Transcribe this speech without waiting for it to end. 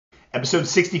Episode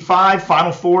 65,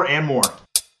 Final Four, and more.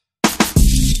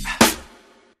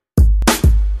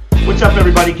 What's up,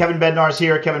 everybody? Kevin Bednarz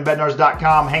here,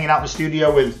 kevinbednarz.com, hanging out in the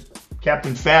studio with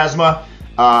Captain Phasma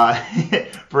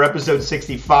for episode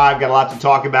 65. Got a lot to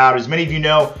talk about. As many of you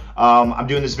know, I'm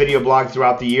doing this video blog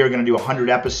throughout the year. Going to do 100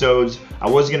 episodes. I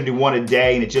was going to do one a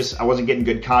day, and I wasn't getting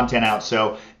good content out.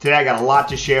 So today I got a lot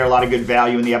to share, a lot of good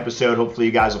value in the episode. Hopefully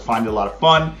you guys will find it a lot of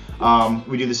fun.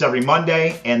 We do this every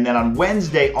Monday, and then on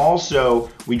Wednesday also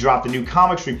we drop the new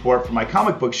comics report from my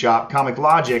comic book shop, Comic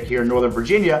Logic, here in Northern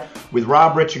Virginia, with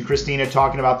Rob, Rich, and Christina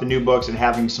talking about the new books and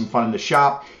having some fun in the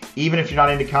shop. Even if you're not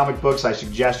into comic books, I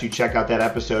suggest you check out that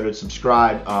episode and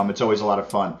subscribe. It's always a lot of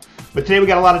fun. But today we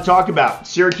got a lot to talk about.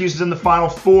 Syracuse is in the Final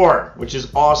Four, which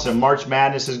is awesome. March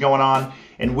Madness is going on,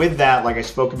 and with that, like I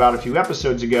spoke about a few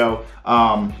episodes ago,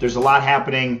 there's a lot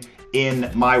happening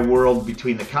in my world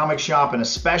between the comic shop and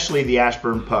especially the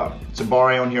Ashburn Pub. It's a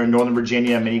bar I own here in Northern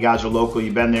Virginia. Many of you guys are local,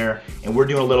 you've been there, and we're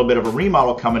doing a little bit of a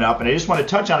remodel coming up, and I just want to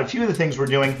touch on a few of the things we're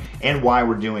doing and why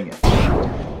we're doing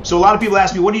it. So a lot of people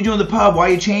ask me, what are you doing in the pub? Why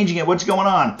are you changing it? What's going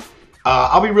on?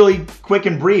 I'll be really quick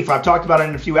and brief. I've talked about it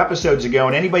in a few episodes ago,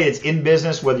 and anybody that's in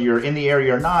business, whether you're in the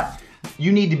area or not,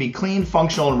 you need to be clean,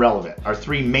 functional, and relevant are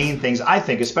three main things, I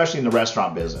think, especially in the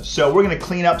restaurant business. So we're going to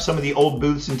clean up some of the old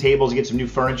booths and tables, get some new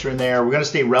furniture in there. We're going to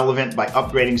stay relevant by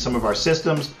upgrading some of our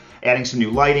systems, adding some new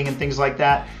lighting and things like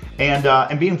that,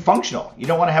 and being functional. You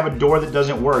don't want to have a door that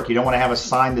doesn't work. You don't want to have a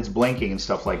sign that's blinking and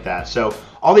stuff like that. So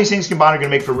all these things combined are going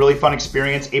to make for a really fun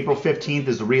experience. April 15th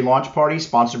is the relaunch party,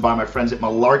 sponsored by my friends at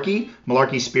Malarkey.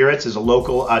 Malarkey Spirits is a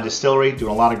local distillery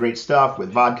doing a lot of great stuff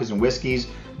with vodkas and whiskeys.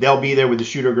 They'll be there with the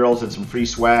Shooter Girls and some free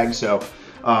swag. So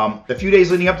a few days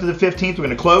leading up to the 15th, we're going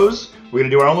to close. We're going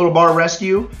to do our own little bar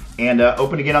rescue and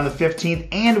open again on the 15th.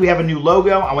 And we have a new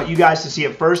logo. I want you guys to see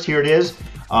it first. Here it is.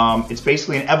 It's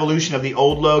basically an evolution of the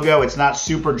old logo. It's not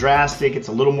super drastic. It's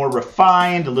a little more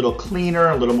refined, a little cleaner,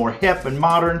 a little more hip and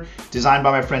modern, designed by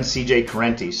my friend CJ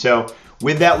Carenti. So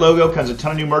with that logo comes a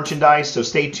ton of new merchandise, so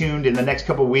stay tuned. In the next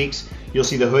couple weeks, you'll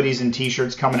see the hoodies and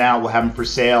t-shirts coming out. We'll have them for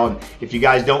sale. And if you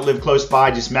guys don't live close by,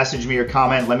 just message me or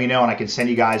comment, let me know, and I can send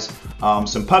you guys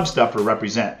some pub stuff to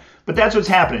represent. But that's what's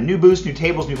happening. New booths, new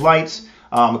tables, new lights,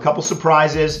 a couple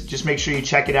surprises. Just make sure you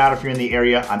check it out if you're in the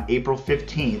area. On April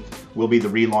 15th will be the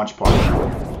relaunch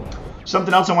party.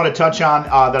 Something else I want to touch on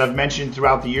that I've mentioned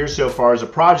throughout the year so far is a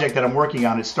project that I'm working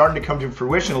on. It's starting to come to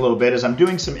fruition a little bit as I'm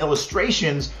doing some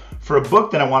illustrations for a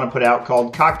book that I want to put out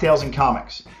called Cocktails and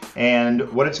Comics. And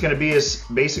what it's going to be is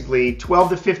basically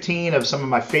 12 to 15 of some of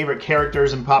my favorite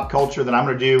characters in pop culture that I'm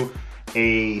going to do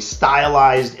a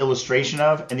stylized illustration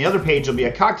of. And the other page will be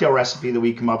a cocktail recipe that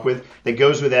we come up with that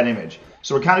goes with that image.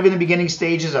 So we're kind of in the beginning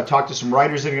stages. I've talked to some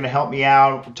writers that are going to help me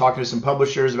out. I'm talking to some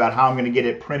publishers about how I'm going to get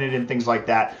it printed and things like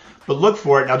that. But look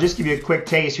for it, and I'll just give you a quick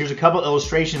taste. Here's a couple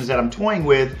illustrations that I'm toying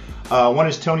with. One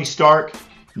is Tony Stark,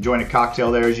 enjoying a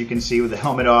cocktail there, as you can see, with the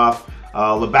helmet off.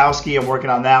 Lebowski, I'm working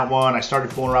on that one. I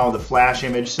started fooling around with a flash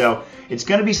image. So it's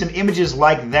going to be some images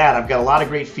like that. I've got a lot of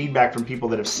great feedback from people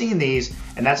that have seen these,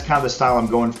 and that's kind of the style I'm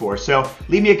going for. So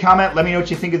leave me a comment. Let me know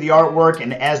what you think of the artwork.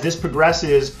 And as this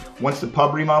progresses, once the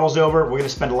pub remodel's over, we're going to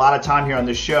spend a lot of time here on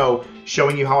this show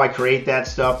showing you how I create that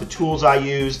stuff, the tools I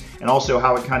use, and also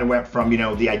how it kind of went from,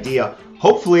 the idea,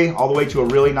 hopefully, all the way to a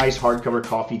really nice hardcover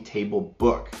coffee table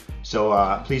book.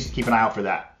 So please keep an eye out for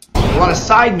that. On a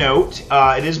side note,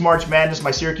 it is March Madness.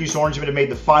 My Syracuse Orangemen have made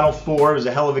the Final Four. It was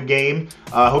a hell of a game.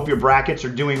 Hope your brackets are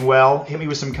doing well. Hit me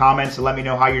with some comments and let me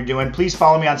know how you're doing. Please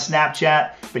follow me on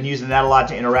Snapchat. Been using that a lot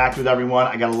to interact with everyone.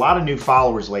 I got a lot of new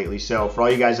followers lately, so for all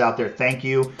you guys out there, thank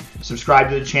you. Subscribe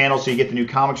to the channel so you get the new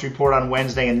comics report on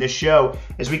Wednesday and this show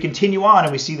as we continue on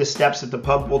and we see the steps that the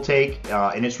pub will take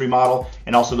in its remodel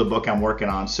and also the book I'm working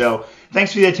on. So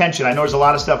thanks for the attention. I know there's a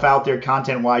lot of stuff out there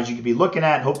content-wise you could be looking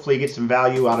at. Hopefully you get some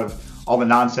value out of all the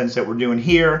nonsense that we're doing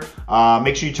here.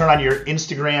 Make sure you turn on your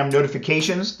Instagram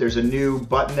notifications. There's a new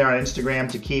button there on Instagram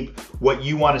to keep what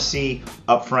you want to see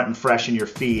up front and fresh in your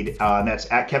feed. And that's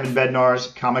at Kevin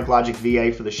Bednarz, Comic Logic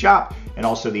VA for the shop, and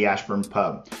also the Ashburn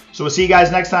Pub. So we'll see you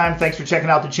guys next time. Thanks for checking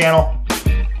out the channel.